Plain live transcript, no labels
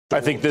I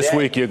think this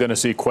week you're going to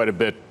see quite a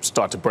bit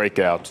start to break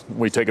out.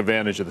 We take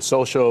advantage of the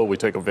social. We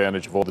take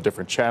advantage of all the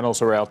different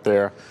channels are out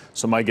there.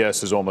 So my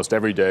guess is almost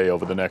every day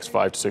over the next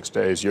 5 to 6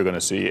 days, you're going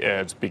to see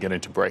ads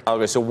beginning to break.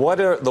 Okay, so what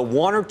are the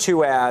 1 or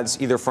 2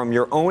 ads, either from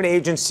your own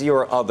agency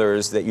or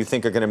others, that you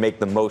think are going to make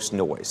the most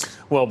noise?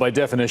 Well, by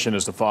definition,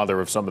 as the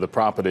father of some of the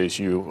properties,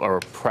 you are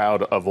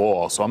proud of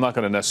all. So I'm not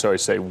going to necessarily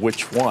say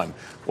which one.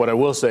 What I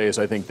will say is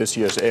I think this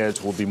year's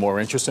ads will be more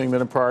interesting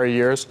than in prior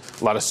years.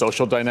 A lot of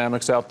social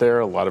dynamics out there,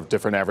 a lot of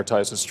different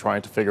advertisers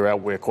trying to figure out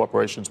where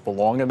corporations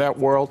belong in that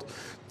world.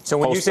 So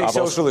when you say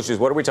social issues,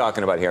 what are we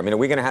talking about here? I mean, are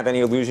we going to have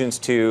any allusions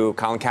to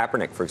Colin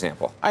Kaepernick, for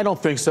example? I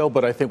don't think so,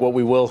 but I think what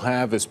we will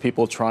have is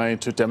people trying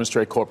to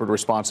demonstrate corporate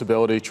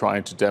responsibility,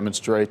 trying to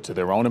demonstrate to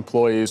their own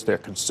employees, their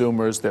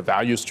consumers, their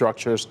value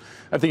structures.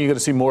 I think you're going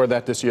to see more of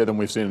that this year than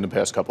we've seen in the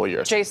past couple of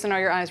years. Jason,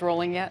 are your eyes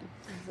rolling yet?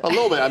 A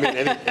little bit. I mean,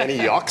 any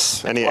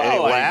yucks? Any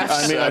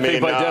laughs? I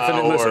think by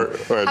definition,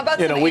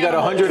 listen, we got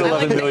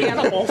 111 million.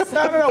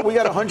 No. We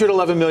got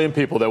 111 million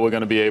people that we're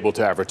going to be able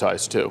to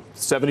advertise to.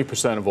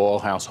 70% of all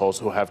households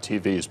who have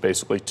TVs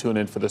basically tune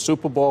in for the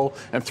Super Bowl,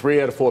 and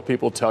 3 out of 4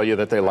 people tell you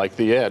that they like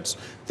the ads.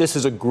 This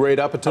is a great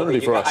opportunity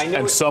for us,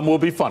 and some will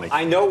be funny.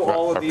 I know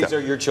all of these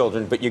are your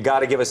children, but you got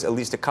to give us at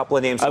least a couple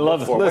of names to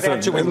look for.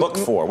 What should we look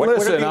for? What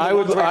I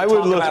would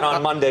look about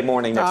on Monday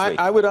morning next week.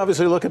 I would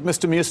obviously look at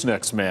Mr.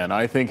 Mucinek's man.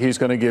 I think he's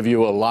going to give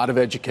you a lot of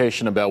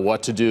education about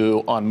what to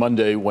do on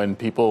Monday when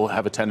people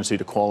have a tendency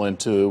to call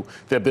into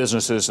their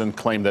businesses and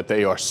claim that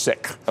they are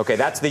sick. Okay,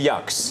 that's the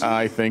yucks.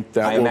 I think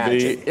that will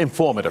be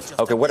informative.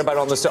 Okay, what about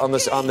on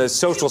the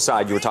social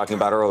side you were talking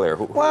about earlier?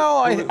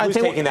 Who's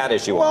taking that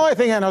issue on? Well, I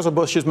think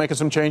Anheuser-Busch is making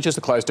some changes.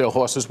 The Clydesdale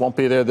horses won't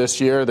be there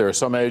this year. There are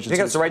some agencies. You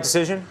think that's the right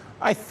decision?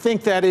 I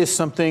think that is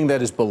something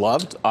that is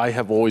beloved. I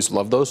have always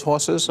loved those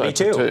horses. Me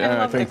too.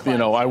 I think,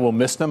 I will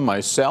miss them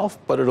myself,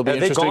 but it'll be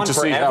interesting to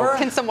see how.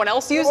 Can someone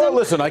else use them?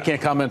 Listen, I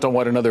can't comment on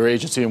what another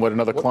agency and what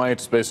another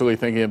client is basically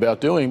thinking about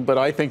doing, but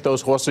I think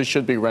those horses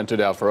should be rented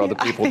out for other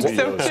people to use.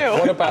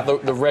 What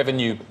about the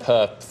revenue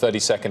per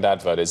 30-second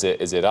advert? Is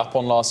it up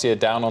on last year,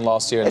 down on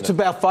last year? It's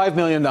about $5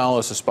 million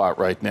a spot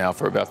right now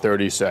for about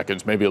 30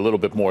 seconds, maybe a little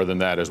bit more than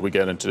that as we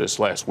get into this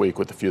last week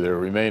with the few that are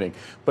remaining.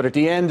 But at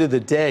the end of the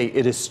day,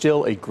 it is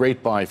still a great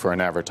buy for an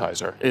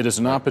advertiser. It is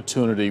an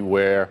opportunity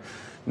where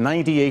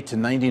 98 to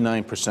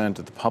 99%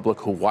 of the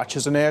public who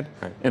watches an ad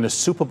in a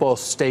Super Bowl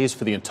stays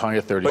for the entire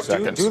 30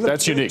 seconds.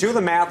 That's unique. Do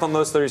the math on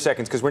those 30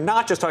 seconds, because we're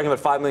not just talking about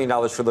 $5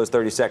 million for those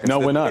 30 seconds. No,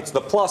 we're not. It's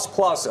the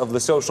plus of the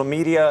social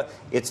media.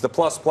 It's the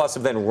plus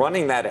of then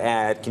running that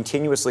ad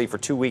continuously for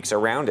 2 weeks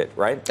around it,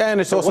 right? And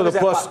it's also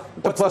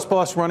the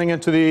plus running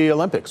into the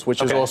Olympics,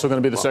 which is also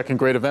going to be the second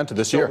great event of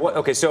this year.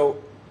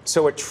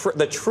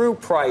 The true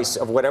price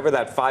of whatever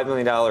that $5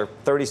 million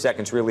 30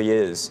 seconds really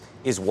is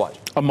what?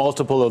 A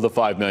multiple of the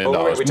 $5 million.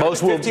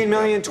 Most will 15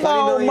 million,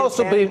 20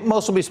 million.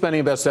 Most will be spending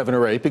about 7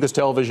 or 8 because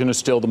television is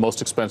still the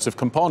most expensive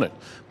component.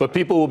 But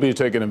people will be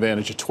taking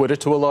advantage of Twitter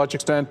to a large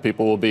extent.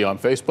 People will be on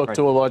Facebook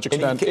to a large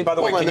extent. By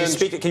the way,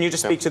 can you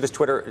just speak to this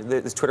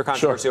Twitter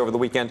controversy over the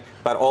weekend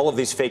about all of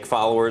these fake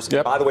followers?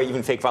 Yep. By the way,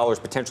 even fake followers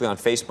potentially on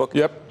Facebook.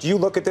 Yep. Do you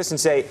look at this and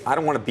say, I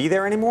don't want to be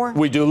there anymore?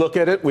 We do look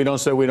at it. We don't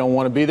say we don't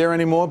want to be there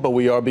anymore, but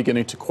we are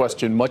beginning to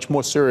question much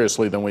more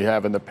seriously than we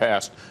have in the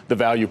past the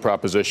value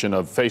proposition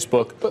of Facebook.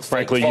 But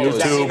frankly, YouTube.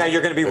 Does that mean that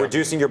you're going to be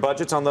reducing your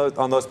budgets on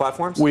those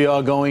platforms? We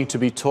are going to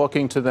be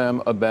talking to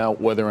them about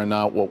whether or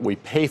not what we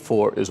pay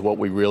for is what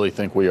we really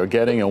think we are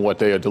getting, and what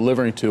they are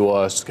delivering to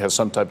us has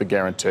some type of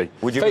guarantee.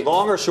 Would you be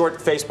long or short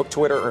Facebook,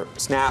 Twitter, or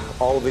Snap,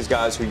 all of these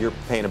guys who you're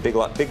paying a big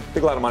lot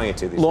of money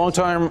into? Long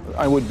term,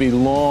 I would be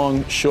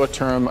long. Short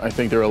term, I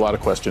think there are a lot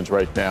of questions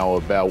right now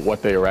about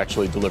what they are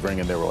actually delivering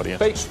in their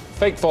audience.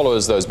 Fake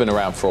followers, though, has been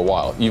around for a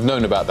while. You've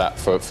known about that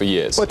for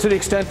years. But to the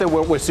extent that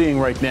what we're seeing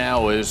right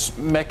now is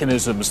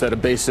mechanisms that are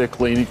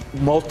basically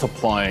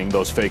multiplying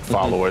those fake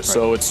followers.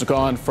 So it's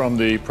gone from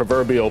the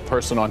proverbial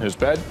person on his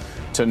bed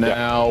to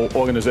now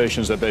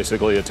organizations that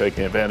basically are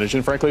taking advantage.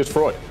 And frankly, it's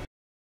fraud.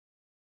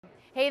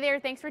 Hey there,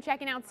 thanks for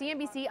checking out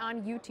CNBC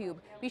on YouTube.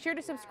 Be sure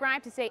to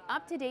subscribe to stay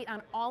up to date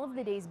on all of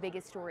the day's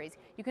biggest stories.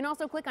 You can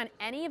also click on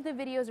any of the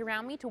videos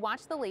around me to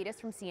watch the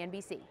latest from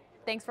CNBC.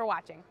 Thanks for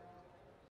watching.